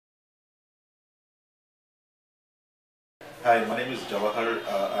Hi, my name is Jawahar.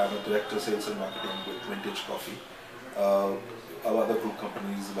 I'm a Director Sales and Marketing with Vintage Coffee. Uh, our other group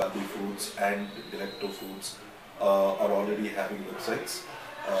companies, Valby Foods and Directo Foods, are already having websites.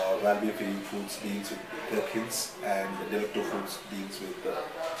 Valby Foods deals with gherkins and Directo Foods deals with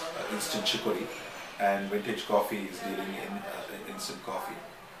instant chicory, and Vintage Coffee is dealing in instant coffee.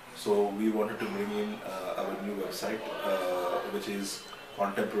 So we wanted to bring in our new website, which is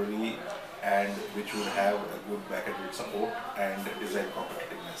contemporary and which would have a good back-ended support and design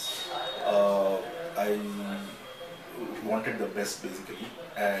competitiveness. I wanted the best basically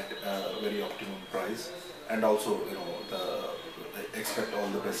at a very optimum price, and also expect all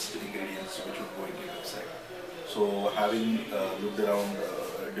the best ingredients which would go into the website. So having looked around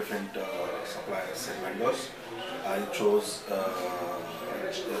different suppliers and vendors, I chose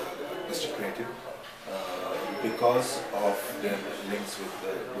Mr. Creative because of their links with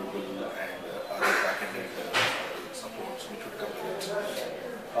Google and other back-ended supports which would come with it.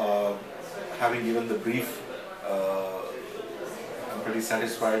 Having given the brief, I'm pretty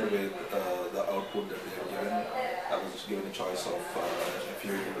satisfied with the output that they have given. I was given a choice of a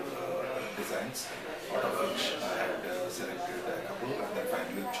few designs, out of which I had selected a couple and then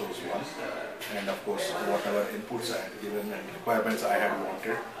finally chose one. And of course, whatever inputs I had given and requirements I had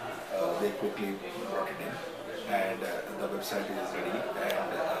wanted, they quickly brought it in. And the website is ready,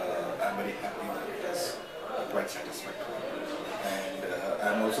 and I'm very happy that it is quite satisfactory. And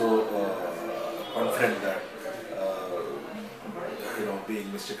I'm also confident that being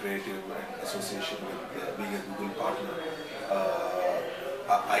Mr. Creative and association with being a Google partner,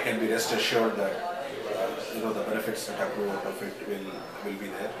 I can be rest assured that the benefits that accrue out of it will be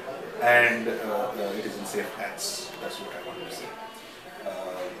there, and it is in safe hands. That's what I want to say.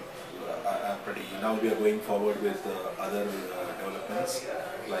 I'm pretty. Now we are going forward with other developments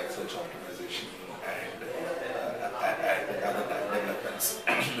like search optimization and other developments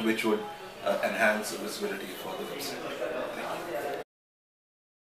which would enhance visibility for the website. Thank you.